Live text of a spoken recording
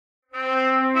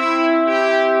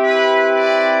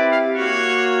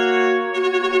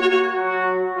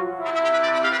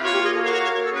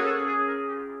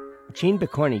Gene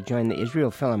Bicorni joined the Israel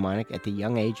Philharmonic at the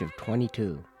young age of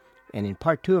 22, and in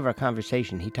part 2 of our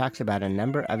conversation, he talks about a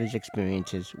number of his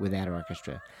experiences with that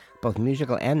orchestra, both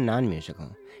musical and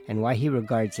non-musical, and why he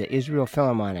regards the Israel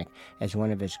Philharmonic as one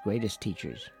of his greatest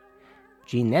teachers.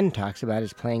 Gene then talks about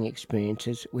his playing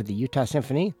experiences with the Utah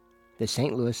Symphony, the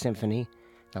St. Louis Symphony,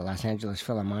 the Los Angeles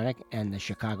Philharmonic, and the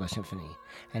Chicago Symphony,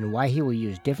 and why he will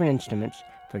use different instruments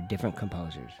for different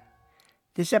composers.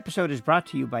 This episode is brought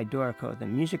to you by Dorico, the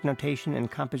music notation and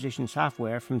composition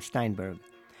software from Steinberg.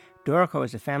 Dorico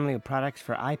is a family of products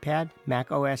for iPad,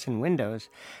 Mac OS, and Windows,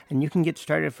 and you can get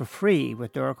started for free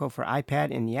with Dorico for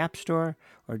iPad in the App Store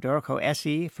or Dorico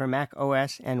SE for Mac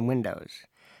OS and Windows.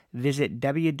 Visit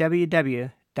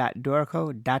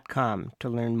www.dorico.com to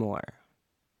learn more.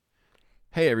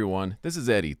 Hey everyone, this is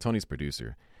Eddie, Tony's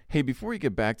producer. Hey, before we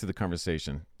get back to the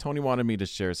conversation, Tony wanted me to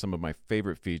share some of my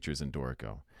favorite features in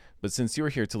Dorico. But since you're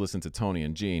here to listen to Tony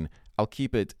and Gene, I'll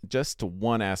keep it just to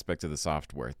one aspect of the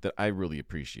software that I really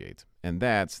appreciate, and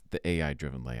that's the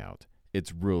AI-driven layout.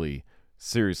 It's really,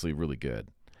 seriously really good.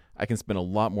 I can spend a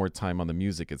lot more time on the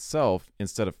music itself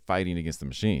instead of fighting against the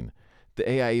machine. The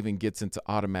AI even gets into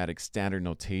automatic standard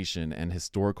notation and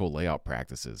historical layout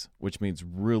practices, which means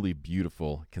really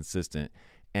beautiful, consistent,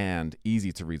 and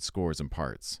easy to read scores and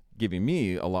parts, giving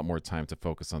me a lot more time to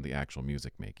focus on the actual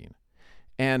music making.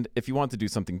 And if you want to do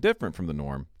something different from the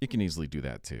norm, you can easily do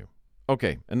that too.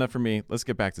 Okay, enough for me. Let's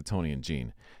get back to Tony and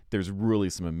Gene. There's really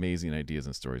some amazing ideas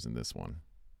and stories in this one.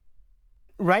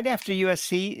 Right after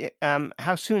USC,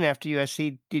 how soon after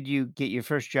USC did you get your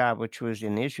first job, which was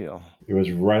in Israel? It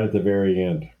was right at the very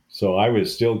end. So I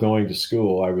was still going to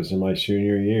school. I was in my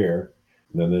senior year.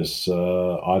 And then this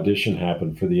audition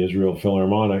happened for the Israel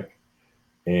Philharmonic.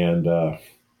 And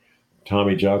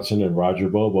Tommy Johnson and Roger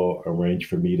Bobo arranged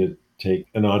for me to take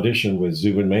an audition with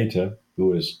Zubin Mehta, who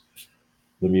was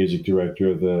the music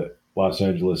director of the Los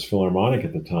Angeles Philharmonic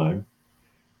at the time.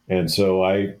 And so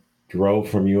I drove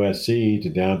from USC to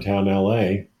downtown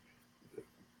LA,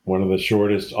 one of the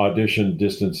shortest audition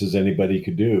distances anybody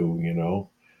could do, you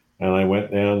know. And I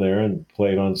went down there and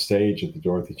played on stage at the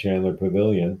Dorothy Chandler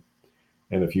Pavilion.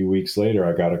 And a few weeks later,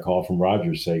 I got a call from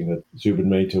Roger saying that Zubin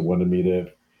Mehta wanted me to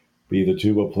be the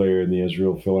tuba player in the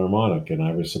Israel Philharmonic. And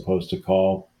I was supposed to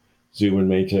call Zubin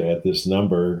Mehta at this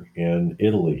number in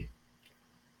Italy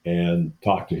and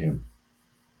talk to him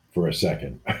for a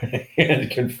second and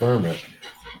confirm it.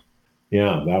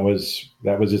 Yeah, that was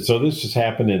it. So this has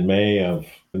happened in May of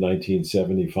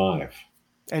 1975.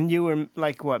 And you were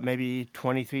like, what, maybe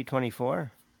 23,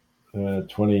 24?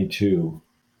 22.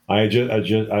 I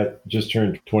just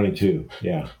turned 22.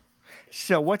 Yeah.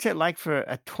 So what's it like for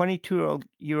a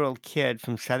 22-year-old kid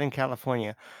from Southern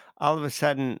California, all of a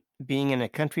sudden being in a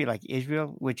country like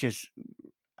Israel, which is,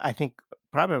 I think,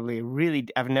 probably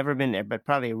I've never been there, but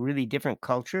probably a really different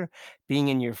culture, being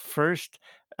in your first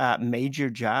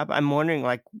major job? I'm wondering,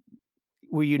 like,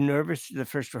 were you nervous the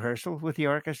first rehearsal with the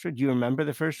orchestra? Do you remember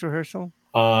the first rehearsal?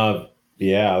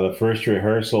 Yeah, the first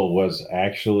rehearsal was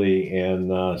actually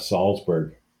in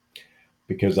Salzburg,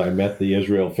 because I met the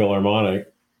Israel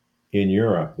Philharmonic in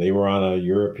Europe. They were on a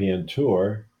European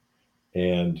tour,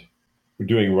 and we're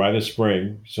doing Rite of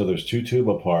Spring. So there's two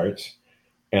tuba parts,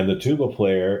 and the tuba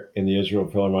player in the Israel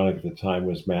Philharmonic at the time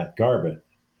was Matt Garbett.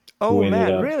 Oh,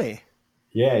 Matt, really?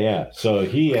 Yeah. So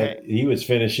he was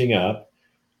finishing up,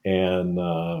 and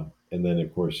then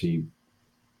of course he,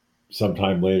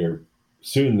 sometime later,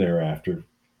 soon thereafter,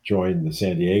 joined the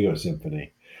San Diego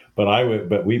Symphony.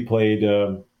 But we played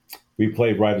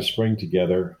Rite of Spring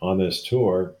together on this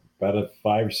tour, about a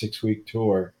 5 or 6 week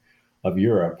tour of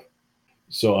Europe.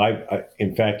 So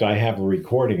in fact, I have a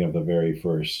recording of the very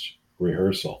first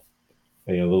rehearsal,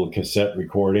 a little cassette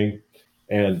recording,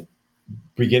 and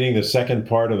beginning the second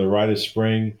part of the Rite of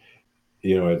Spring,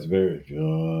 you know, it's very,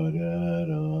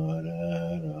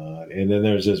 and then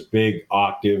there's this big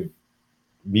octave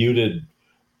muted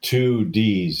two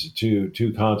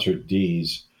concert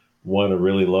Ds, one a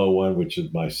really low one, which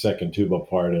is my second tuba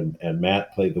part, and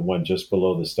Matt played the one just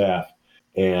below the staff.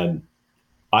 And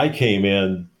I came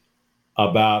in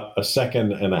about a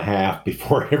second and a half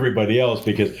before everybody else,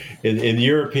 because in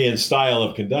European style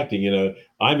of conducting, you know,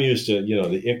 I'm used to, you know,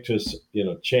 the ictus, you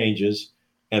know, changes,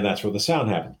 and that's where the sound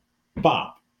happens.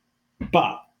 Bop,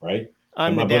 bop, right?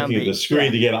 I'm looking at the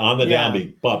screen to get on the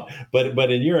downbeat, bop.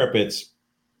 But in Europe, it's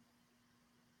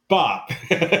bop,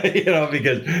 you know,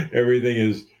 because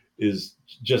everything is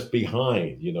just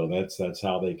behind, you know, that's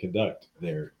how they conduct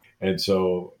there. And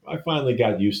so I finally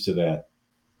got used to that.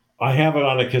 I have it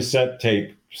on a cassette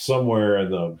tape somewhere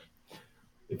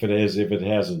if it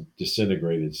hasn't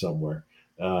disintegrated somewhere,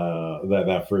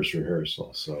 that first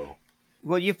rehearsal. So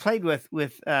Well, you've played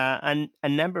with a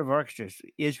number of orchestras: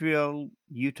 Israel,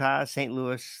 Utah, St.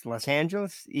 Louis, Los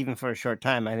Angeles, even for a short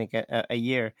time, I think a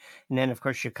year, and then of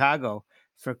course Chicago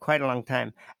for quite a long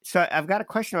time. So I've got a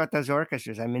question about those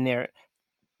orchestras. I mean,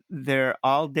 they're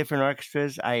all different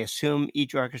orchestras. I assume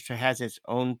each orchestra has its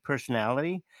own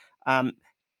personality. Um,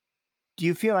 do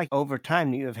you feel like over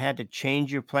time you have had to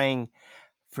change your playing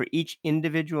for each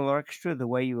individual orchestra, the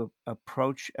way you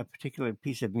approach a particular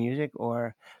piece of music,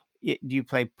 or do you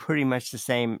play pretty much the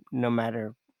same no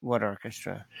matter what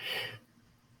orchestra?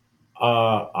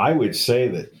 I would say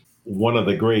that one of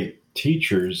the great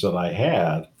teachers that I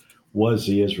had was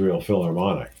the Israel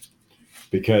Philharmonic,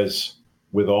 because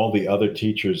with all the other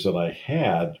teachers that I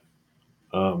had,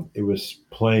 it was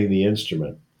playing the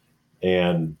instrument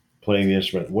and playing the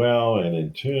instrument well and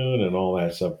in tune and all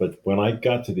that stuff. But when I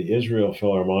got to the Israel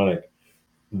Philharmonic,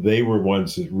 they were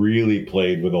ones that really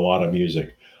played with a lot of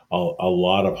music, a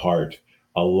lot of heart,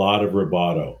 a lot of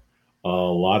rubato, a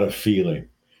lot of feeling.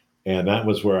 And that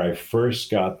was where I first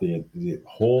got the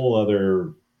whole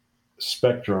other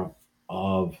spectrum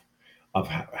of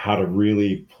how to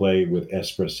really play with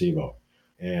espressivo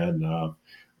and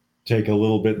take a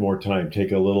little bit more time,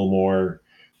 take a little more,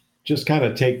 just kind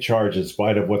of take charge in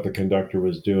spite of what the conductor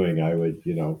was doing. I would,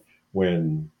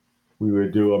 when we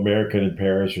would do American in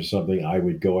Paris or something, I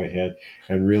would go ahead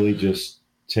and really just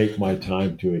take my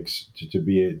time to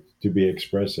be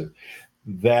expressive.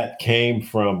 That came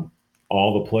from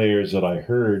all the players that I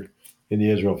heard in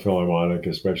the Israel Philharmonic,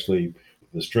 especially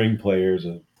the string players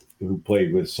who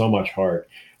played with so much heart,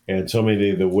 and so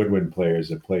many of the woodwind players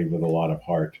that played with a lot of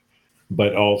heart,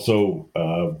 but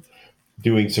also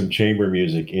doing some chamber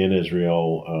music in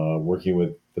Israel, working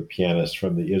with the pianist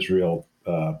from the Israel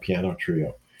piano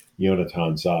trio,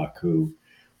 Yonatan Zak, who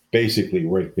basically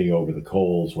raked me over the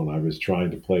coals when I was trying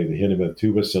to play the Hindemith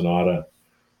Tuba Sonata.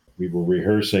 We were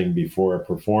rehearsing before a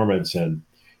performance, and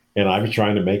I was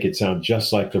trying to make it sound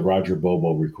just like the Roger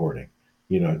Bobo recording,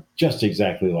 just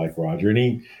exactly like Roger.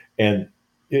 And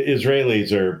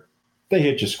Israelis they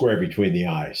hit you square between the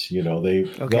eyes.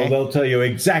 They'll tell you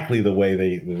exactly the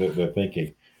way they're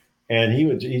thinking. And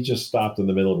he just stopped in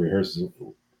the middle of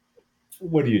rehearsal.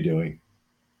 What are you doing?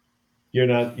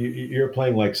 You're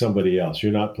playing like somebody else.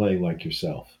 You're not playing like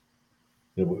yourself.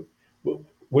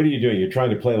 What are you doing? You're trying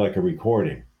to play like a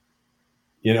recording.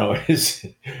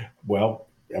 Well,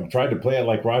 I'm trying to play it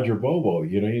like Roger Bobo.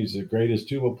 He's the greatest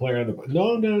tuba player on the.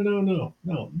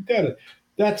 No.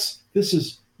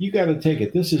 You got to take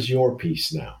it. This is your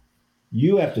piece now.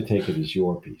 You have to take it as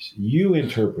your piece. You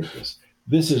interpret this.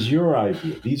 This is your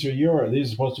idea. These are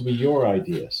supposed to be your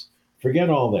ideas. Forget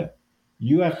all that.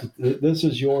 You have to. This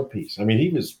is your piece. I mean, he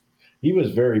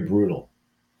was very brutal,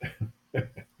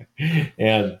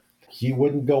 and he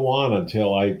wouldn't go on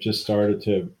until I just started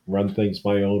to run things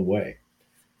my own way,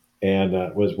 and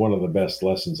it was one of the best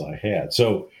lessons I had.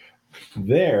 So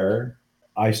there,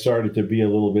 I started to be a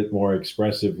little bit more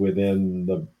expressive within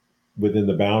the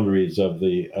boundaries of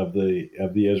the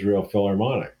Israel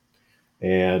Philharmonic,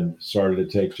 and started to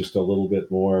take just a little bit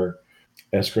more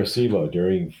espressivo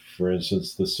during, for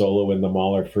instance, the solo in the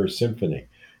Mahler First Symphony.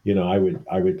 I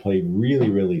would play really,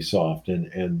 really soft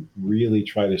and really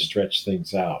try to stretch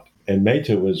things out. And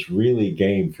Mehta was really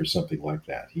game for something like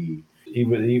that. He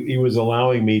was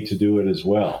allowing me to do it as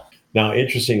well. Now,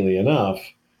 interestingly enough,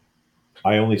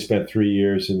 I only spent 3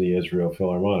 years in the Israel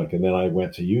Philharmonic, and then I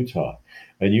went to Utah.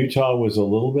 And Utah was a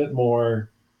little bit more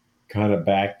kind of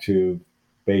back to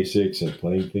basics and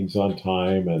playing things on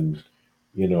time. And,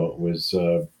 it was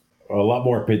a lot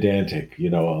more pedantic, a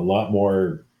lot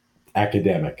more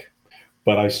academic.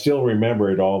 But I still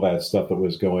remembered all that stuff that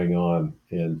was going on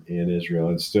in Israel.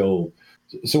 And still,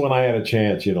 so when I had a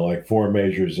chance, like four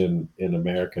measures in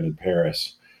American in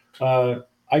Paris,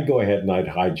 I'd go ahead and I'd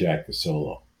hijack the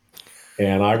solo.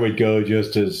 And I would go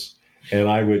and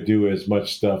I would do as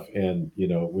much stuff, and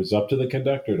it was up to the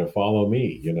conductor to follow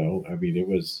me. I mean,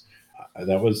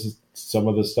 that was some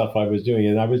of the stuff I was doing,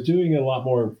 and I was doing a lot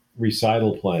more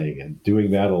recital playing and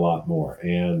doing that a lot more,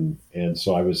 and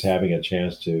so I was having a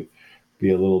chance to be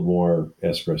a little more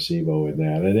espressivo in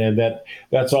that, and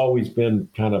that's always been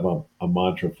kind of a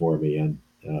mantra for me, and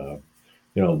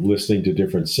listening to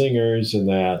different singers, and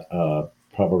that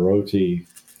Pavarotti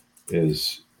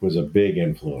was a big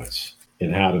influence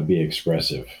in how to be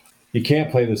expressive. You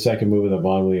can't play the second movement of the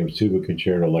Vaughan Williams Tuba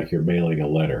Concerto like you're mailing a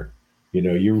letter.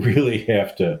 You really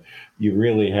have to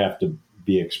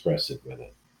be expressive with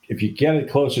it. If you get it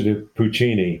closer to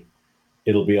Puccini,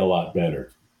 it'll be a lot better.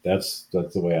 That's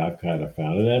the way I've kind of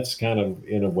found, and that's kind of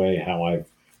in a way how I've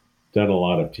done a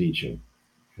lot of teaching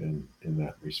in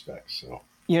that respect. So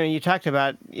You talked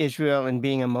about Israel and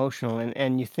being emotional,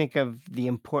 and you think of the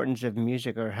importance of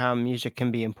music or how music can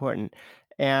be important.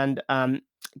 And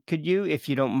could you, if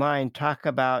you don't mind, talk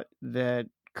about the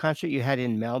concert you had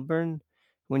in Melbourne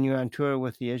when you were on tour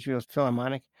with the Israel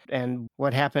Philharmonic and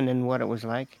what happened and what it was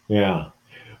like? Yeah.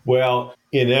 Well,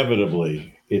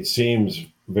 inevitably, it seems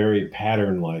very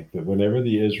pattern like that whenever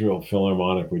the Israel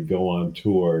Philharmonic would go on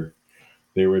tour,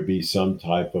 there would be some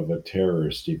type of a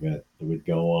terrorist event that would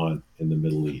go on in the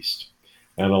Middle East.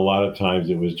 And a lot of times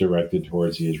it was directed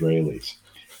towards the Israelis.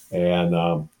 And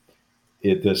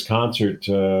at this concert,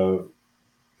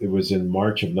 it was in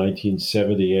March of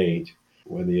 1978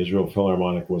 when the Israel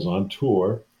Philharmonic was on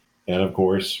tour. And of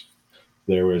course,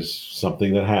 there was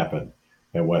something that happened.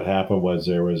 And what happened was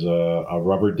there was a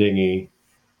rubber dinghy,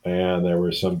 and there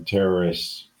were some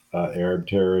terrorists, Arab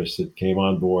terrorists, that came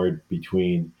on board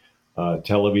between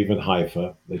Tel Aviv and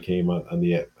Haifa. They came on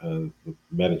the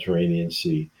Mediterranean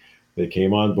Sea. They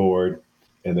came on board,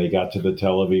 and they got to the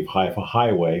Tel Aviv Haifa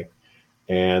highway,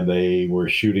 and they were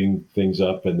shooting things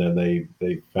up. And then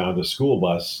they found a school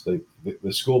bus.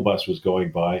 The school bus was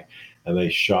going by, and they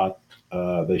shot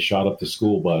up the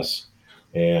school bus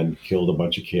and killed a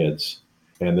bunch of kids.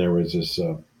 And there was this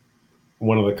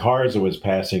one of the cars that was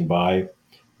passing by.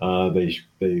 They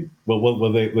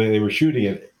were shooting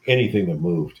at anything that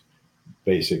moved,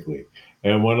 basically.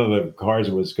 And one of the cars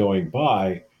that was going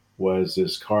by was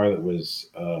this car that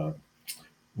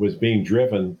was being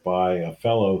driven by a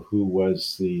fellow who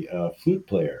was the flute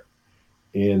player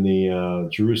in the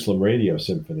Jerusalem Radio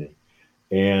Symphony.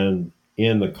 And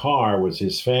in the car was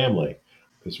his family,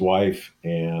 his wife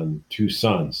and two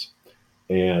sons.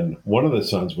 And one of the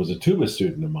sons was a tuba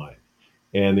student of mine.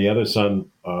 And the other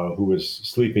son, who was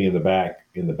sleeping in the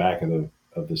back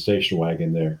of the station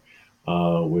wagon there,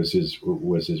 was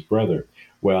his brother.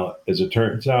 Well, as it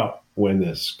turns out, when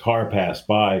this car passed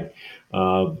by,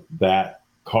 that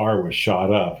car was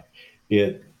shot up.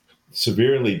 It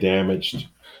severely damaged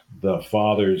the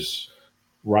father's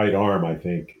right arm. I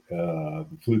think the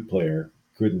flute player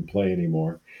couldn't play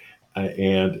anymore.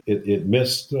 And it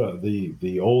missed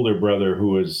the older brother,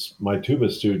 who was my tuba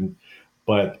student,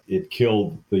 but it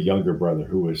killed the younger brother,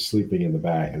 who was sleeping in the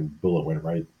back, and the bullet went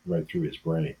right through his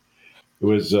brain. It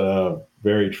was a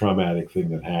very traumatic thing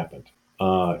that happened.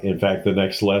 In fact, the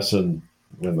next lesson,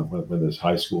 when this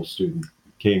high school student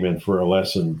came in for a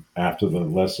lesson, after the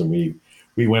lesson,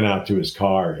 we went out to his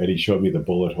car, and he showed me the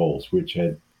bullet holes, which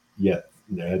had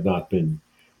not been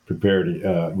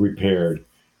repaired,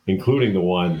 including the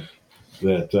one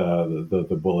that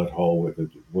the bullet hole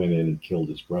went in and killed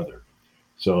his brother.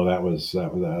 So that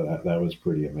was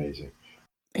pretty amazing.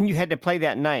 And you had to play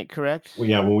that night, correct? Well,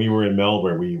 yeah, when we were in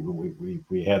Melbourne,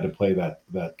 we had to play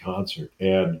that concert,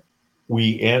 and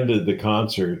we ended the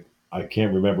concert. I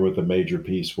can't remember what the major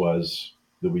piece was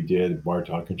that we did,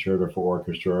 Bartok Concerto for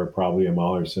Orchestra, or probably a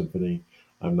Mahler Symphony.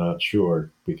 I'm not sure,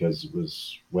 because it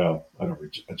was, well, I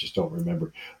just don't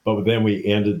remember. But then we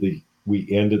ended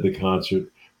the concert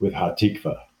with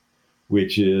Hatikva,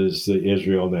 which is the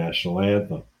Israel national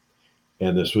anthem.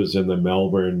 And this was in the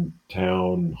Melbourne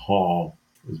Town Hall.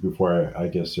 It was before, I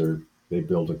guess, they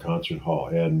built a concert hall.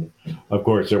 And of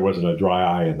course, there wasn't a dry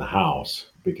eye in the house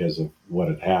because of what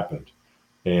had happened.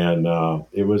 And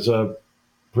it was a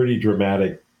pretty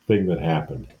dramatic thing that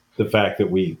happened. The fact that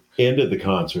we ended the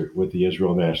concert with the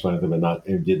Israel national anthem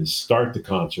and didn't start the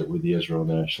concert with the Israel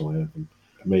national anthem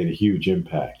made a huge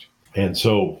impact. And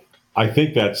so I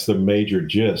think that's the major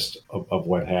gist of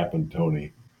what happened,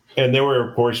 Tony. And there were,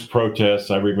 of course,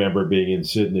 protests. I remember being in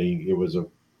Sydney.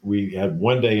 We had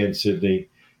one day in Sydney.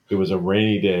 It was a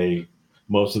rainy day.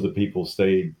 Most of the people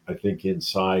stayed, I think,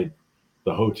 inside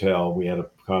the hotel. We had a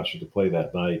concert to play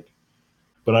that night.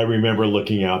 But I remember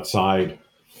looking outside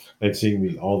and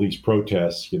seeing all these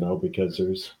protests, because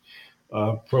there's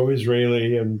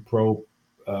pro-Israeli and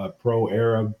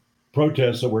pro-Arab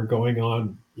protests that were going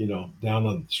on, down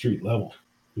on the street level.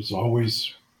 There's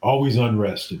always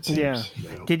unrest, it seems. Yeah.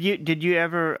 Did you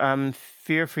ever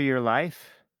fear for your life?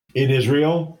 In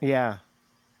Israel? Yeah.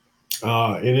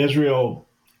 In Israel,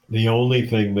 the only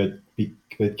thing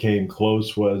that came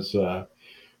close was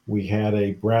we had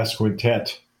a brass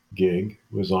quintet gig.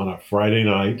 It was on a Friday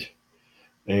night,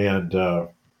 and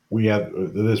we had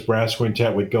this brass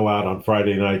quintet would go out on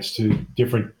Friday nights to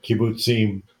different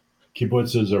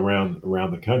kibbutzes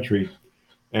around the country,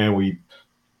 and we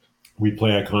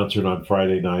play a concert on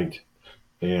Friday night,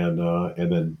 and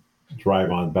then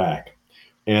drive on back.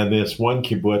 And this one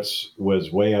kibbutz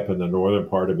was way up in the northern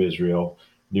part of Israel,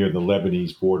 near the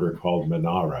Lebanese border, called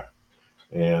Menara,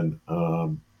 and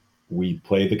we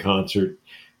played the concert.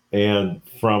 And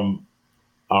from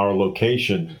our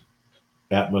location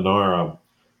at Manara,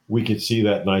 we could see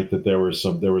that night that there was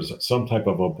some type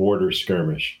of a border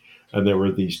skirmish, and there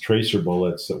were these tracer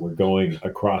bullets that were going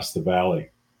across the valley.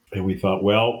 And we thought,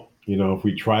 well, if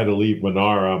we try to leave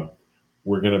Manara,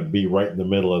 we're going to be right in the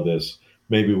middle of this.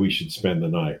 Maybe we should spend the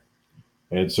night.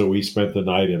 And so we spent the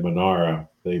night in Manara.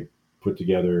 They put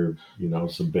together,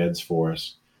 some beds for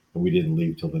us, and we didn't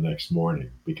leave till the next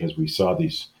morning because we saw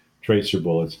these tracer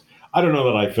bullets. I don't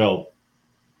know that I felt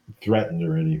threatened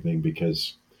or anything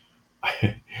because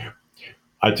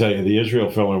I tell you, the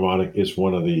Israel Philharmonic is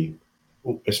one of the,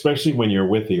 especially when you're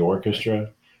with the orchestra,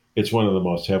 it's one of the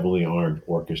most heavily armed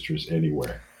orchestras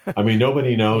anywhere. I mean,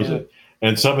 nobody knows it.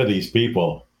 And some of these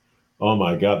people, oh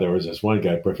my God, there was this one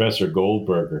guy, Professor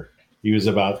Goldberger. He was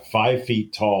about 5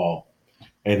 feet tall,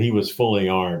 and he was fully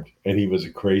armed, and he was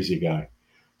a crazy guy.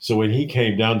 So when he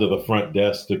came down to the front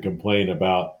desk to complain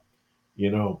about,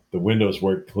 the windows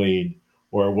weren't clean,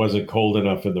 or it wasn't cold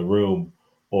enough in the room,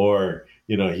 or,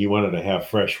 he wanted to have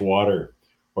fresh water,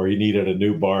 or he needed a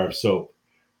new bar of soap,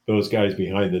 those guys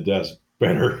behind the desk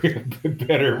better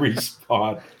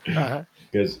respond.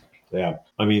 Because,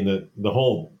 I mean, the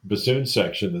whole bassoon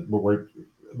section,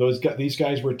 these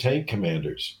guys were tank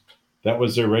commanders. That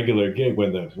was their regular gig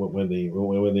when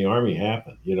the army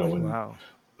happened. Wow.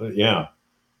 Yeah,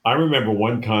 I remember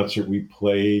one concert we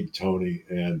played, Tony,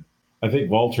 and I think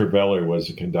Walter Weller was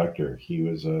a conductor. He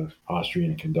was an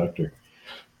Austrian conductor,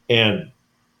 and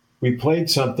we played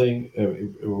something,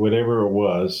 whatever it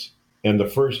was, and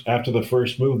after the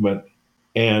first movement,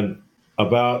 and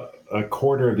about a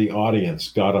quarter of the audience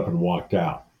got up and walked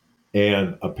out,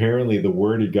 and apparently the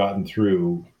word had gotten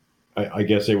through. I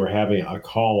guess they were having a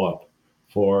call up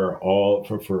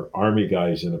for Army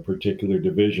guys in a particular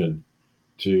division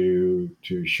to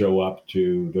show up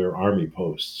to their Army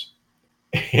posts.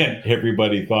 And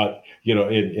everybody thought,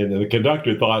 and the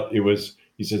conductor thought it was,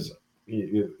 he says,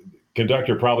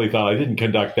 conductor probably thought I didn't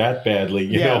conduct that badly,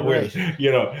 right.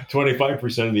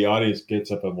 25% of the audience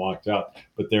gets up and walked out,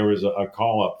 but there was a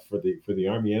call up for the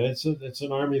Army. And it's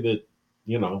an Army that,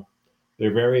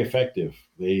 they're very effective.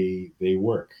 They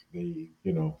work.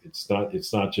 It's not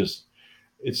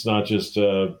just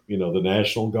the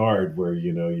National Guard where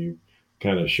you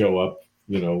kind of show up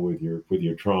with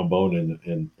your trombone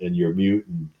and your mute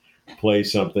and play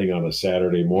something on a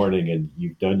Saturday morning and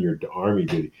you've done your Army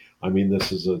duty. I mean,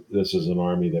 this is an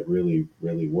Army that really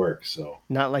works. So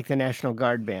not like the National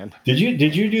Guard band. Did you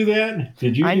do that?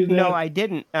 Did you do that? No, I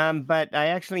didn't. But I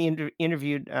actually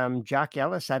interviewed Jock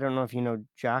Ellis. I don't know if you know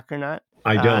Jock or not.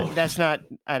 I don't. That's not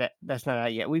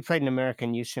out yet. We played an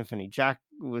American Youth Symphony. Jock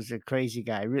was a crazy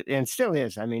guy, and still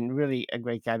is. I mean, really a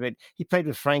great guy. But he played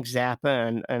with Frank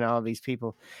Zappa and all these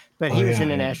people. But he was in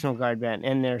the National Guard band,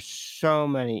 and there's so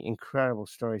many incredible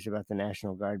stories about the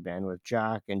National Guard band with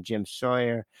Jock and Jim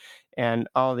Sawyer, and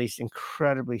all these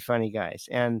incredibly funny guys.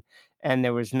 And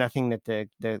there was nothing that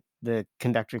the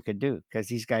conductor could do because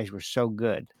these guys were so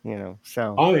good,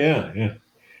 So. Oh yeah.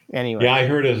 Anyway. Yeah,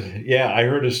 I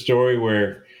heard a story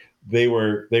where they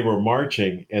were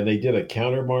marching and they did a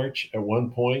counter march at one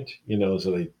point,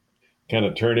 so they kind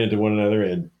of turned into one another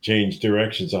and changed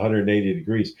directions 180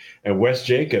 degrees. And Wes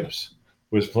Jacobs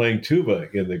was playing tuba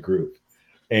in the group.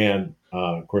 And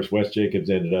of course, Wes Jacobs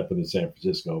ended up in the San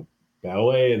Francisco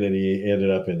Ballet, and then he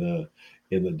ended up in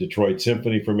the Detroit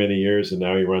Symphony for many years, and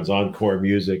now he runs Encore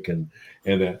Music and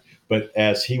that. But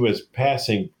as he was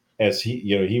passing,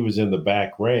 he was in the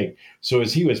back rank. So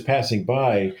as he was passing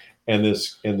by,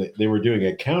 they were doing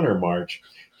a counter march,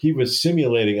 he was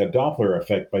simulating a Doppler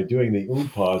effect by doing the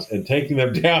pause and taking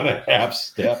them down a half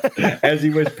step as he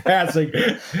was passing.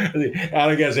 And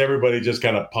I guess everybody just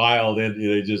kind of piled in.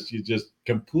 You just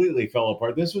completely fell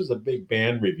apart. This was a big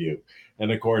band review,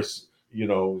 and of course,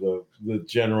 the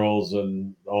generals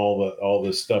and all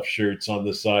the stuffed shirts on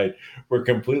the side were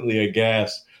completely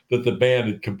aghast that the band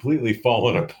had completely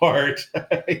fallen apart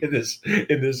in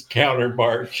this counter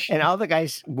march. And all the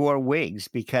guys wore wigs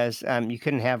because you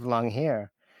couldn't have long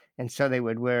hair, and so they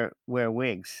would wear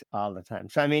wigs all the time.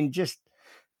 So I mean, just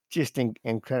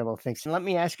incredible things. And let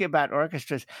me ask you about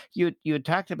orchestras. You had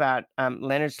talked about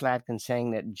Leonard Slatkin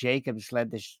saying that Jacobs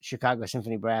led the Chicago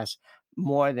Symphony Brass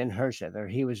more than Herseth, or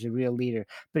he was the real leader.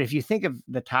 But if you think of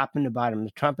the top and the bottom,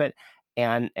 the trumpet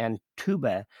and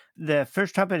tuba, the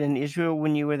first trumpet in Israel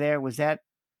when you were there, was that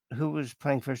who was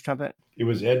playing first trumpet? It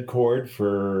was Ed Cord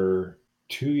for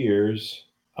 2 years.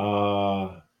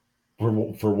 For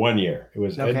 1 year, it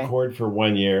was Ed Cord for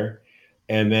 1 year,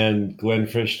 and then Glenn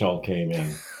Frischtal came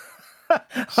in.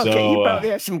 Okay, you probably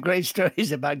have some great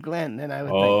stories about Glenn. Then I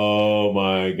would. Oh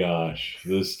my gosh,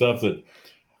 the stuff that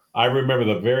I remember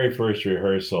the very first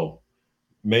rehearsal.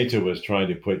 Meta was trying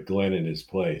to put Glenn in his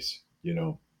place,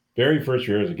 very first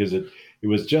rehearsal, because it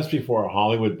was just before a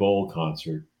Hollywood Bowl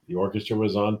concert. The orchestra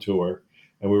was on tour,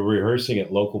 and we were rehearsing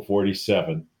at Local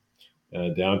 47,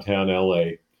 downtown LA.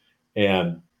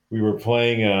 And we were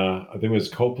playing, I think it was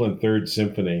Copland Third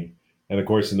Symphony. And of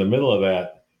course, in the middle of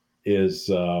that is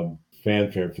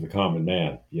Fanfare for the Common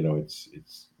Man. It's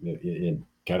in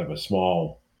kind of a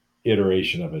small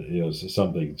iteration of it.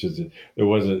 Something just it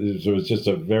was just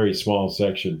a very small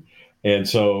section. And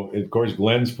so, of course,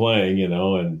 Glenn's playing,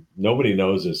 and nobody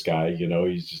knows this guy.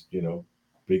 He's just,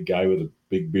 big guy with a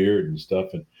big beard and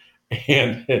stuff. And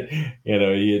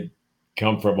he had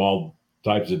come from all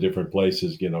types of different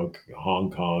places,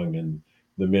 Hong Kong and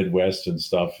the Midwest and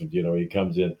stuff. And, he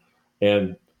comes in.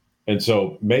 And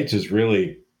so Mates is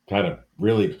really kind of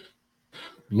really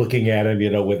looking at him,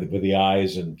 with the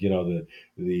eyes and,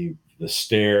 the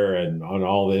stare and on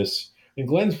all this. And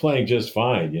Glenn's playing just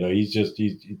fine. He's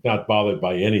not bothered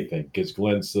by anything, because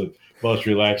Glenn's the most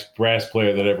relaxed brass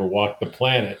player that ever walked the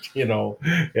planet,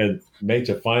 And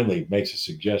Meta finally makes a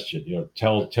suggestion,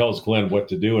 tells Glenn what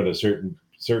to do in a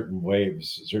certain way, a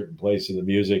certain place in the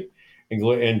music.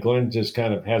 And Glenn just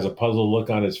kind of has a puzzled look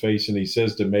on his face, and he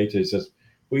says to Meta, he says,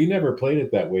 "Well, you never played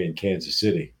it that way in Kansas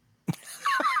City."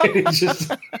 And it's just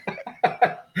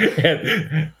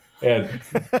and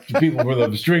people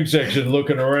from the string section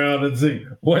looking around and saying,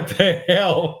 "What the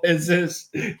hell is this?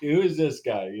 Who is this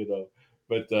guy?"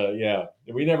 But yeah,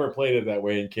 we never played it that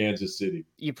way in Kansas City.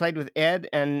 You played with Ed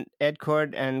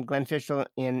Cord and Glenn Fischel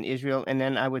in Israel, and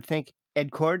then I would think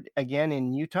Ed Cord again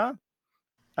in Utah.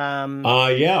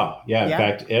 Yeah. In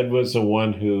fact, Ed was the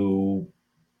one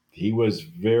he was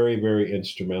very, very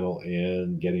instrumental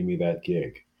in getting me that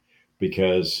gig,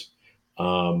 because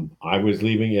I was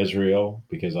leaving Israel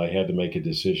because I had to make a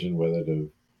decision whether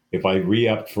if I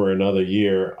re-upped for another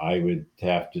year, I would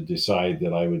have to decide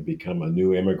that I would become a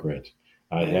new immigrant.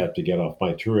 I'd have to get off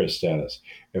my tourist status.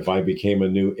 If I became a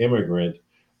new immigrant,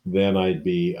 then I'd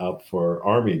be up for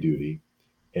Army duty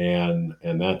and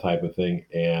that type of thing.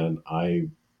 And I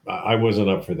wasn't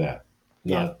up for that.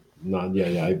 I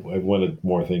wanted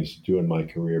more things to do in my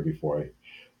career before I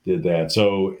did that.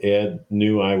 So Ed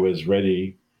knew I was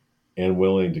ready and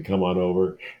willing to come on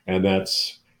over. And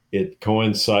it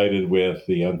coincided with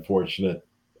the unfortunate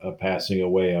passing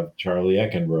away of Charlie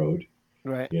Eckenrode,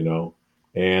 right?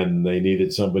 And they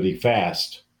needed somebody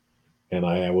fast. And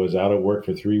I was out of work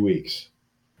for 3 weeks.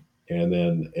 And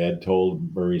then Ed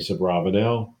told Marisa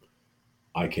Bravanel.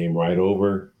 I came right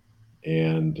over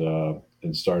and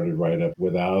started right up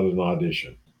without an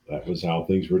audition. That was how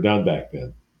things were done back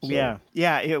then. So.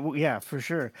 Yeah, for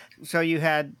sure. So you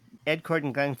had Ed Cord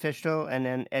and Glenn Fischel, and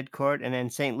then Ed Cord, and then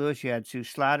St. Louis, you had Sue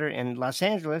Slaughter. In Los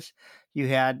Angeles, you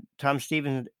had Tom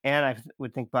Stevens and I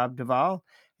would think Bob Duvall.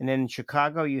 And then in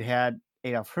Chicago, you had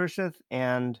Adolf Herseth,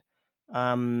 and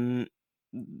then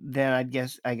I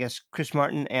guess Chris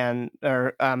Martin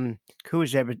who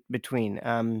was there between?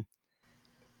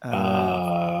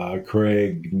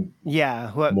 Craig.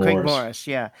 Yeah, Craig Morris.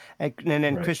 Yeah, and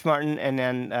then right. Chris Martin, and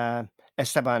then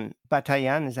Esteban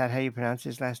Batayan. Is that how you pronounce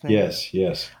his last name?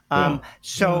 Yes.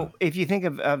 So if you think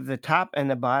of the top and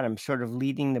the bottom, sort of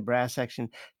leading the brass section,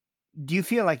 do you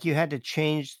feel like you had to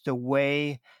change the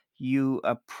way you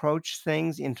approach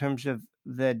things in terms of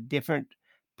the different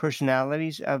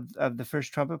personalities of the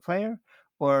first trumpet player,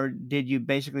 or did you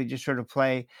basically just sort of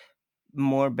play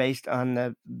more based on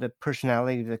the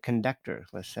personality of the conductor,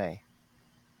 let's say?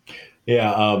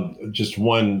 Yeah, just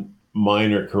one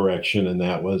minor correction, and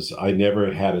that was I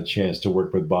never had a chance to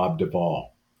work with Bob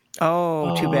Duvall.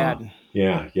 Oh, too bad.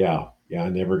 Yeah, I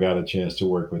never got a chance to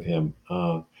work with him.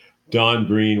 Don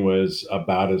Green was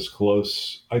about as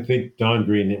close. I think Don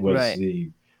Green was right. The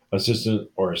assistant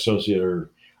or associate,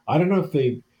 or I don't know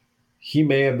if he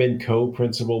may have been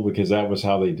co-principal, because that was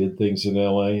how they did things in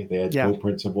LA. They had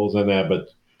co-principals and that,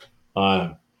 but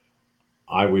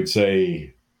I would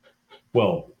say,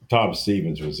 well, Tom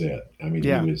Stevens was it. I mean,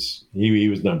 he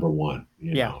was number one,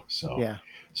 you know.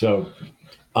 So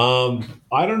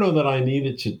I don't know that I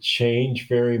needed to change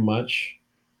very much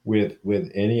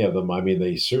with any of them. I mean,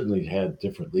 they certainly had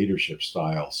different leadership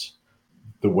styles.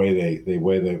 The way they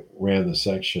ran the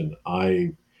section,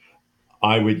 I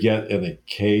would get an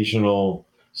occasional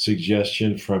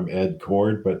suggestion from Ed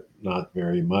Cord, but not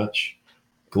very much.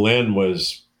 Glenn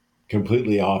was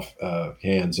completely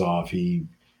hands off. He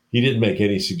didn't make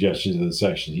any suggestions to the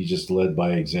section. He just led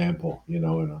by example, in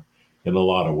a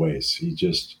lot of ways. He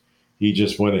just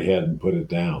went ahead and put it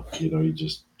down. He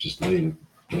just laid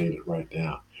it right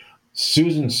down.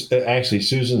 Susan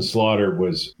Slaughter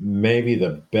was maybe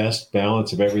the best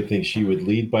balance of everything. She would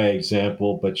lead by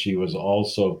example, but she was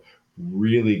also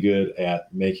really good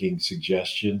at making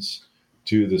suggestions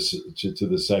to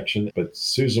the section. But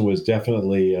Susan was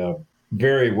definitely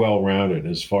very well rounded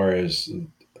as far as,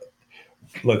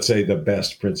 let's say, the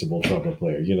best principal trumpet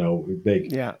player.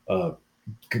 Make Yeah.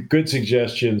 good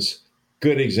suggestions,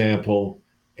 good example,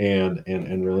 and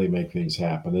really make things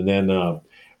happen. And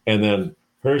then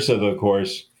Herseth, of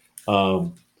course,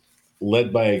 um,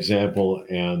 led by example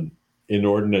and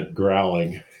inordinate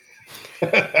growling.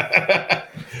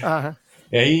 Uh-huh.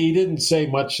 And he didn't say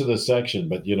much to the section,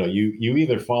 but you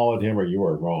either followed him or you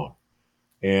were wrong.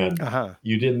 And Uh-huh.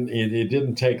 you didn't. It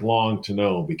didn't take long to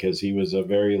know because he was a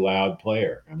very loud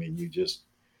player. I mean,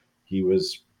 he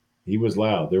was he was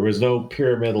loud. There was no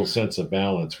pyramidal sense of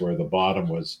balance where the bottom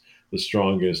was the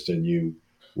strongest, and you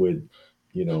would,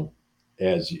 you know,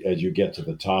 as you get to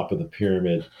the top of the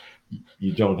pyramid,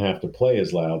 you don't have to play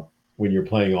as loud when you're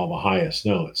playing all the highest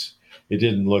notes. It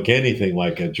didn't look anything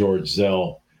like a George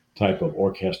Zell type of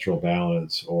orchestral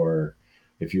balance, or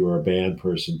if you were a band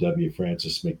person, W.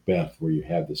 Francis Macbeth, where you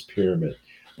had this pyramid.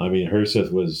 I mean,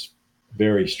 Herseth was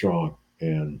very strong,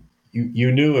 and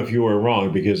you knew if you were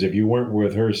wrong, because if you weren't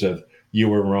with Herseth, you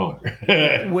were wrong.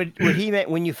 Would he make,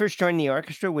 when you first joined the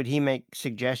orchestra, would he make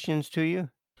suggestions to you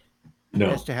as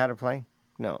No, to how to play?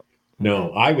 No. Okay.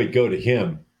 no, I would go to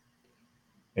him,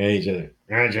 and he said,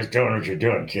 "Just doing what you're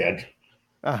doing, kid.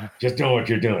 Uh-huh. Just doing what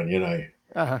you're doing."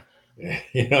 Uh-huh.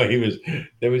 He was.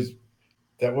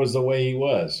 That was the way he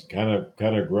was, kind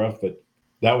of gruff, but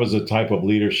that was the type of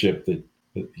leadership that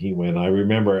he went. I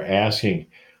remember asking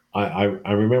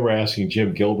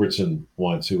Jim Gilbertson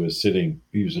once, who was sitting,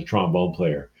 he was a trombone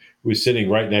player, who was sitting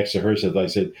right next to her. Said, I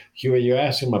said, Huey, you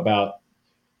asked him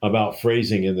about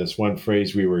phrasing in this one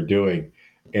phrase we were doing,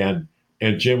 and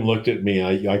Jim looked at me.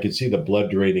 I could see the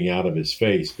blood draining out of his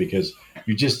face because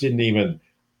you just didn't even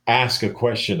ask a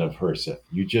question of Herseth.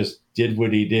 You just did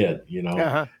what he did,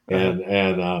 Uh-huh.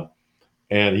 Uh-huh.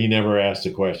 and he never asked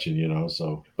a question,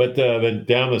 So, but then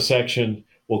down the section,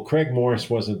 well, Craig Morris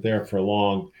wasn't there for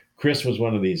long. Chris was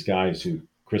one of these guys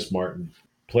Chris Martin,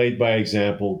 played by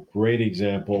example, great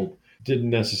example. Didn't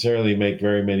necessarily make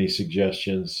very many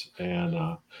suggestions, and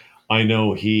I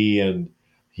know he and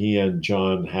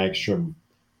John Hagstrom,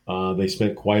 they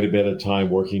spent quite a bit of time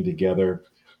working together.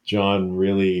 John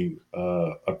really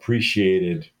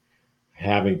appreciated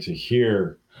having to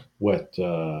hear what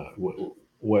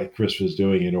Chris was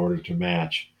doing in order to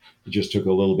match. It just took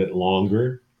a little bit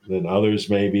longer than others,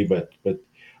 maybe, but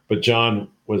John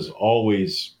was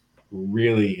always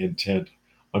really intent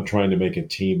on trying to make a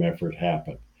team effort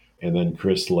happen. And then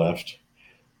Chris left,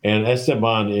 and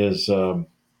Esteban is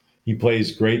he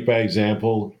plays great by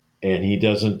example, and he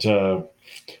doesn't.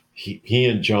 He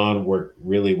and John work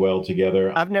really well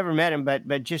together. I've never met him,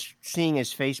 but just seeing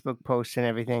his Facebook posts and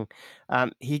everything,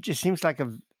 he just seems like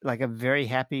a very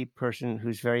happy person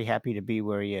who's very happy to be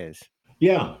where he is.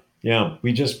 Yeah, yeah.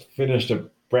 We just finished a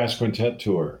brass quintet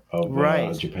tour of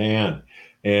Right. Japan,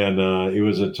 and it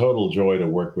was a total joy to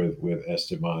work with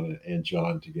Esteban and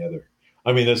John together.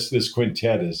 I mean, this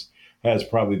quintet has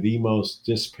probably the most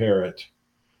disparate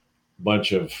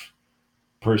bunch of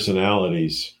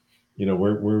personalities.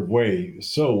 We're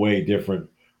way different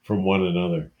from one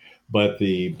another, but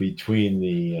between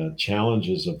the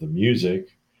challenges of the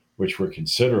music, which were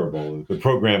considerable, the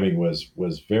programming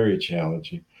was very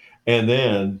challenging, and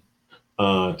then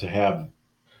to have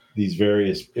these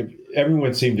various,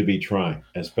 everyone seemed to be trying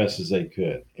as best as they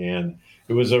could, and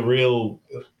it was a real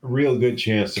good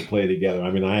chance to play together.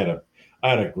 I mean, I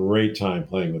had a great time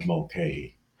playing with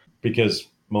Mulcahy, because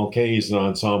Mulcahy's an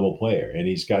ensemble player and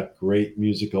he's got great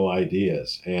musical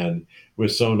ideas, and it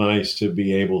was so nice to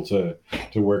be able to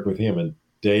work with him. And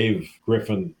Dave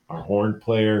Griffin, our horn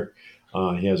player,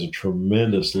 he has a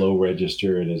tremendous low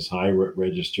register, and his high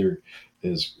register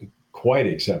is quite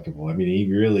acceptable. I mean,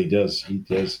 he does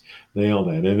nail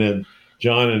that. And then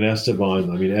John and Esteban,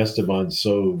 I mean, Esteban's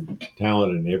so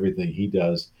talented in everything he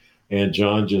does, and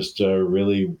John just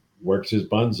really works his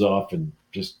buns off and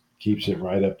just keeps it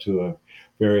right up to a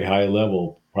very high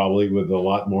level, probably with a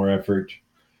lot more effort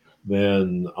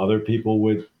than other people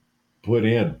would put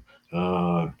in.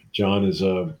 John is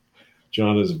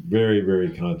very,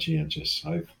 very conscientious.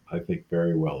 I think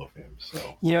very well of him.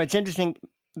 So It's interesting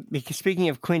because speaking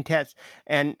of quintets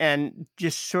and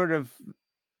just sort of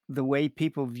the way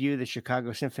people view the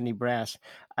Chicago Symphony Brass,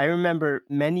 I remember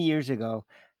many years ago,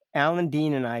 Alan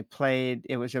Dean and I played.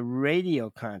 It was a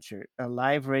radio concert, a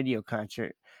live radio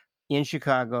concert in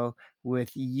Chicago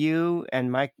with you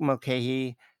and Mike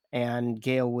Mulcahy and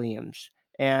Gail Williams.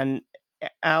 And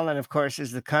Alan, of course,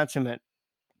 is the consummate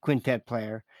quintet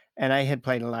player, and I had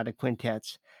played a lot of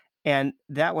quintets, and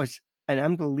that was an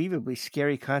unbelievably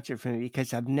scary concert for me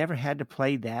because I've never had to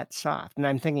play that soft. And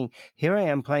I'm thinking, here I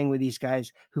am playing with these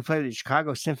guys who play the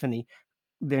Chicago Symphony.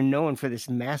 They're known for this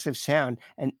massive sound,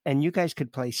 and you guys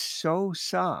could play so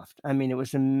soft. I mean, it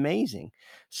was amazing.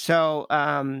 So,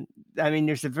 I mean,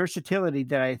 there's a versatility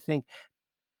that I think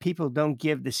people don't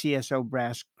give the CSO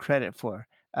brass credit for,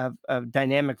 of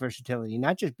dynamic versatility,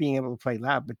 not just being able to play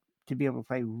loud, but to be able to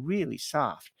play really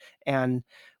soft and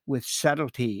with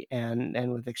subtlety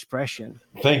and with expression.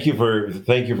 Thank you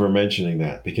for mentioning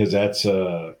that, because that's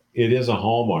it is a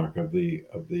hallmark of the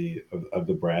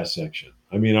brass section.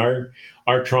 I mean,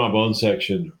 our trombone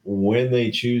section, when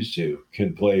they choose to,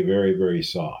 can play very, very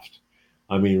soft.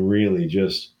 I mean, really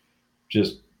just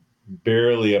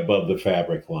barely above the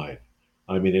fabric line.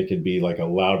 I mean, it can be like a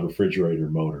loud refrigerator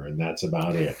motor, and that's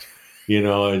about it. You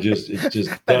know, it just But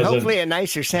doesn't. hopefully a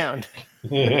nicer sound.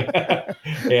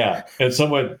 Yeah,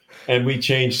 and we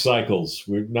change cycles.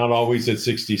 We're not always at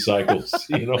 60 cycles.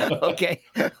 You know. Okay.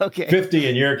 50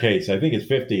 in your case. I think it's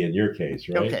 50 in your case,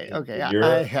 right? Okay.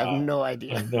 I have no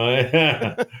idea.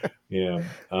 Yeah.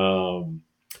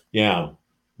 Yeah.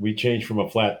 We changed from a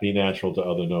flat B natural to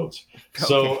other notes. Okay.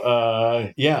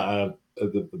 So,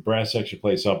 the brass section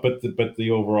plays off, but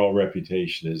the overall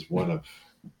reputation is one of,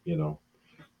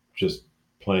 just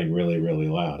playing really, really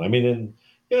loud. I mean, and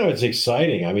it's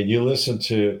exciting. I mean, you listen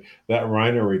to that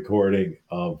Reiner recording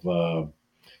of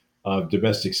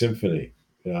Domestic Symphony,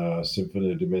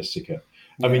 Symphonia Domestica.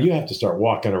 I mean, you have to start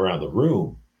walking around the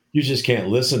room. You just can't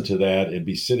listen to that and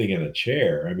be sitting in a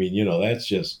chair. I mean, that's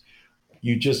just,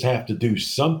 you just have to do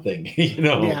something,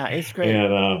 Yeah, it's great.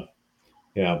 And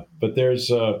but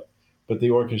but the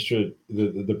orchestra,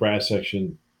 the brass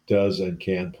section does and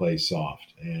can play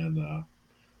soft, and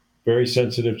very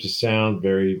sensitive to sound,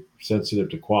 very sensitive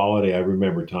to quality. I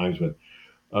remember times when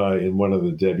in one of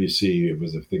the Debussy, it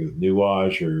was, I think,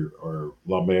 Nuage or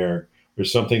La Mer, or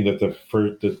something, that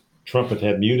the trumpet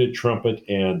had muted trumpet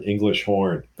and English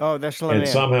horn. Oh, that's La Mer. And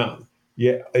somehow,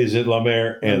 is it La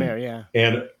Mer? La Mer, yeah.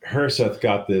 And Herseth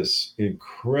got this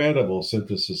incredible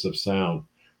synthesis of sound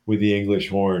with the English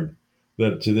horn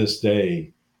that to this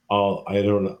day, I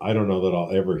don't know that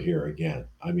I'll ever hear again.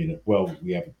 I mean, well,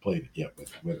 we haven't played it yet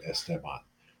with Esteban,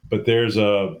 but there's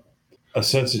a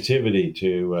sensitivity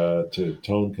to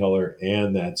tone color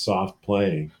and that soft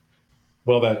playing.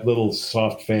 Well, that little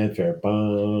soft fanfare,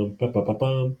 bum, bum, bum, bum,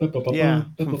 bum, bum, bum, Yeah,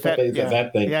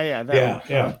 that thing,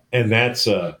 yeah,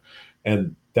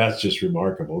 and that's just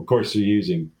remarkable. Of course, they're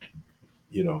using,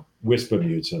 whisper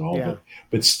mutes and all that,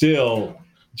 but still,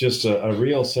 just a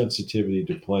real sensitivity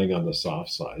to playing on the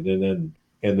soft side, and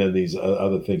then these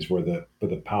other things where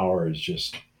the power is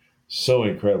just so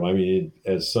incredible. I mean,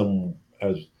 as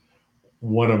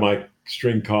one of my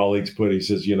string colleagues put, he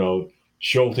says,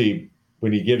 Schulte,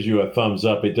 when he gives you a thumbs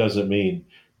up, it doesn't mean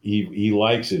he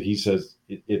likes it. He says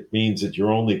it means that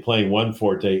you're only playing one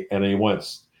forte, and he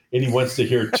wants to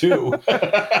hear two.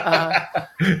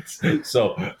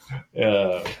 So,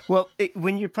 well,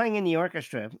 when you're playing in the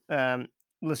orchestra,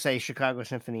 let's say Chicago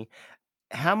Symphony,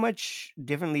 how much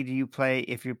differently do you play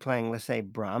if you're playing, let's say,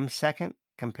 Brahms second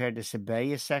compared to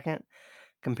Sibelius second,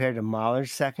 compared to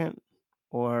Mahler's second,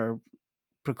 or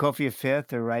Prokofiev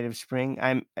fifth, or Rite of Spring?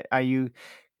 Are you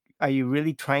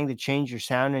really trying to change your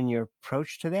sound and your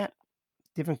approach to that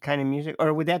different kind of music,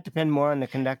 or would that depend more on the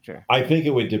conductor? I think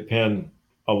it would depend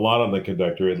a lot on the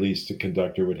conductor. At least the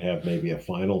conductor would have maybe a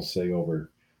final say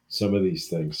over some of these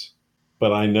things.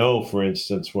 But I know, for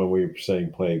instance, when we were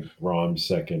saying play Brahms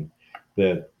second,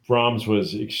 that Brahms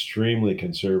was extremely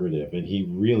conservative, and he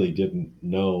really didn't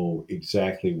know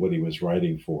exactly what he was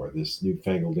writing for, this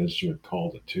newfangled instrument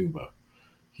called a tuba.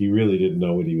 He really didn't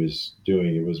know what he was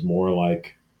doing. It was more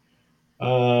like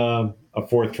a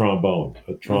fourth trombone,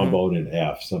 a trombone in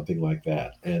F, something like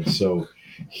that. And so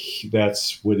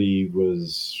that's what he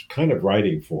was kind of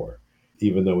writing for,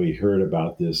 even though he heard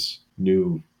about this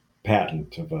new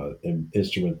patent of an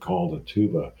instrument called a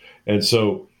tuba. And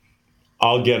so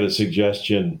I'll get a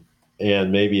suggestion,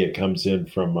 and maybe it comes in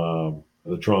from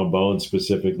the trombone,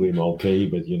 specifically Mulcahy,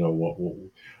 but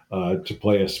to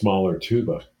play a smaller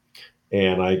tuba.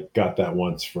 And I got that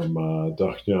once from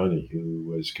Dochniani, who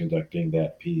was conducting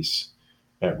that piece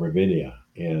at Ravinia.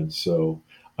 And so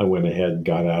I went ahead and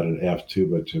got out an F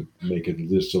tuba to make it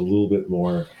just a little bit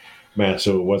more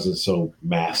so it wasn't so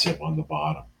massive on the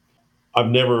bottom. I've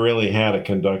never really had a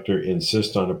conductor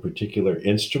insist on a particular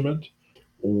instrument.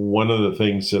 One of the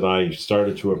things that I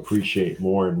started to appreciate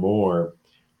more and more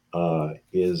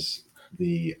is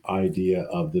the idea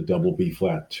of the double B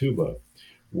flat tuba,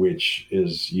 which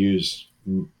is used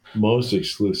most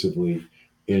exclusively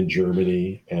in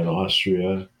Germany and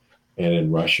Austria and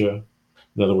in Russia.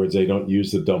 In other words, they don't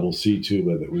use the double C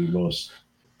tuba that we most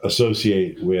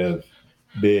associate with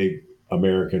big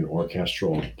American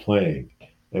orchestral playing,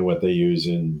 and what they use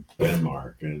in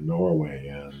Denmark and Norway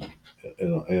and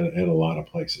a lot of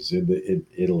places in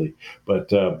Italy. But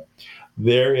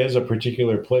there is a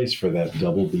particular place for that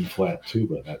double B flat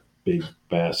tuba, that big,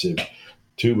 massive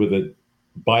tuba that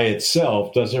by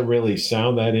itself doesn't really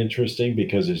sound that interesting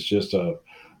because it's just a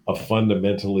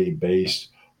fundamentally based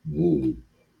woo,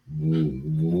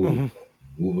 woo,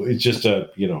 woo. It's just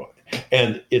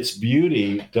and its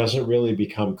beauty doesn't really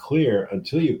become clear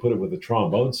until you put it with a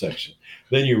trombone section.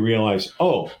 Then you realize,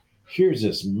 oh, here's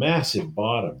this massive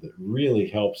bottom that really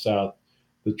helps out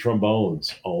the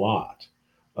trombones a lot,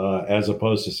 as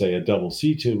opposed to, say, a double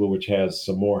C tuba, which has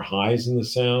some more highs in the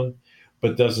sound,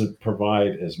 but doesn't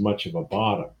provide as much of a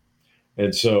bottom.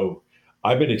 And so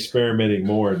I've been experimenting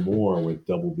more and more with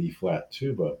double B flat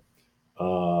tuba.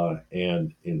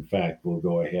 And in fact, we'll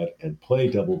go ahead and play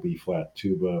double B flat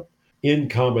tuba in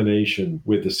combination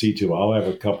with the C tuba. I'll have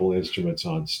a couple instruments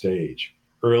on stage.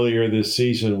 Earlier this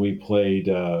season, we played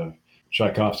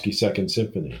Tchaikovsky's Second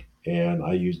Symphony, and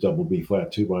I used double B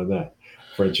flat tuba on that.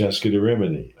 Francesca da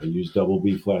Rimini, I used double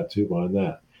B flat tuba on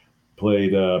that.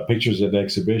 Played Pictures at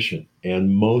Exhibition,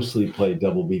 and mostly played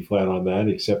double B flat on that,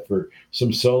 except for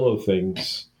some solo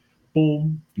things.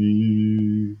 Boom,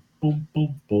 bee, boom,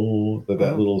 boom, boom.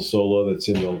 That little solo that's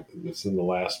in the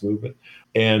last movement,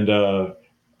 and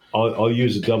I'll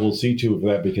use a double C tuba for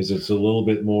that because it's a little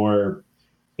bit more.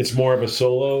 It's more of a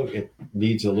solo. It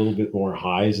needs a little bit more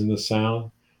highs in the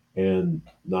sound, and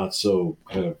not so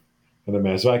kind of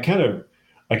massive. I kind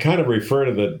of refer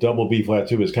to the double B flat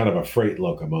tuba as kind of a freight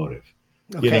locomotive.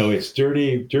 Okay. It's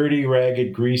dirty,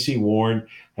 ragged, greasy, worn,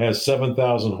 has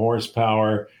 7,000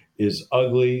 horsepower, is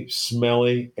ugly,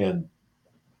 smelly,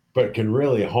 but can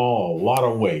really haul a lot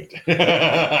of weight.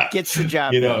 Gets the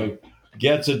job done.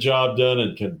 Gets a job done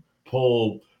and can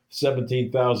pull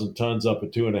 17,000 tons up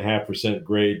at 2.5%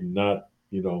 grade and not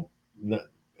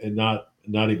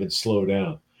even slow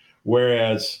down.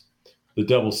 Whereas the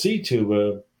double C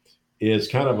tuba is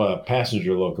kind of a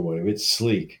passenger locomotive. It's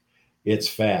sleek. It's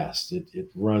fast.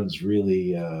 It runs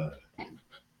really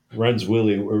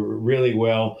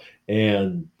well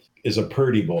and is a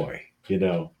purdy boy,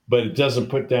 but it doesn't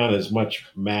put down as much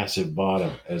massive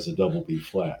bottom as a double B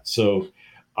flat. So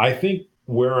I think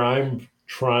where I'm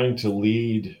trying to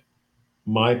lead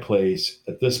my place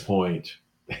at this point,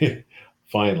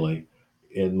 finally,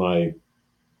 in my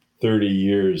 30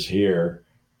 years here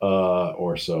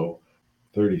or so,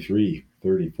 33,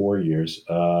 34 years,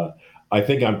 I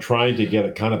think I'm trying to get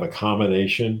a kind of a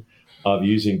combination of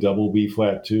using double B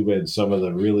flat tuba and some of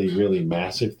the really, really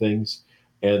massive things,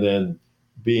 and then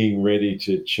being ready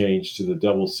to change to the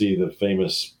double C, the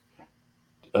famous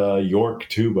York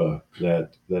tuba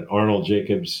that Arnold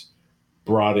Jacobs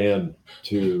brought in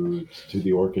to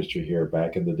the orchestra here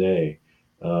back in the day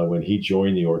when he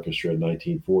joined the orchestra in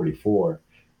 1944,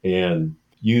 and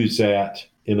use that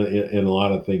in a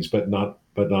lot of things, but not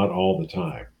all the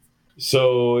time.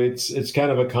 So it's kind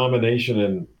of a combination,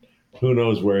 and who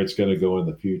knows where it's going to go in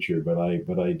the future. But I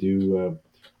do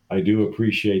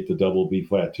appreciate the double B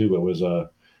flat tuba.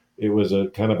 It was a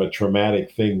kind of a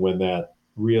traumatic thing when that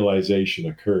realization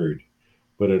occurred,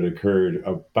 but it occurred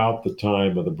about the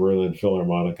time of the Berlin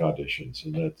Philharmonic auditions,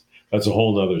 and that's a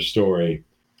whole nother story.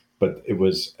 But it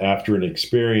was after an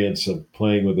experience of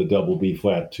playing with a double B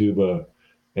flat tuba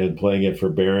and playing it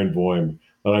for Barenboim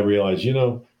that I realized,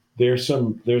 there's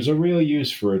a real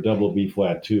use for a double B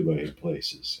flat tuba in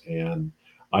places, and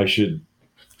I should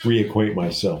reacquaint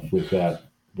myself with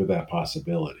that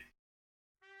possibility.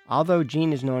 Although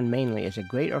Gene is known mainly as a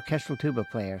great orchestral tuba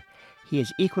player, he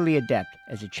is equally adept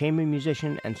as a chamber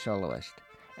musician and soloist,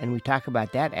 and we talk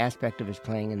about that aspect of his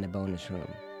playing in the bonus room.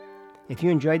 If you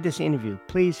enjoyed this interview,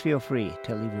 please feel free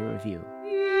to leave a review.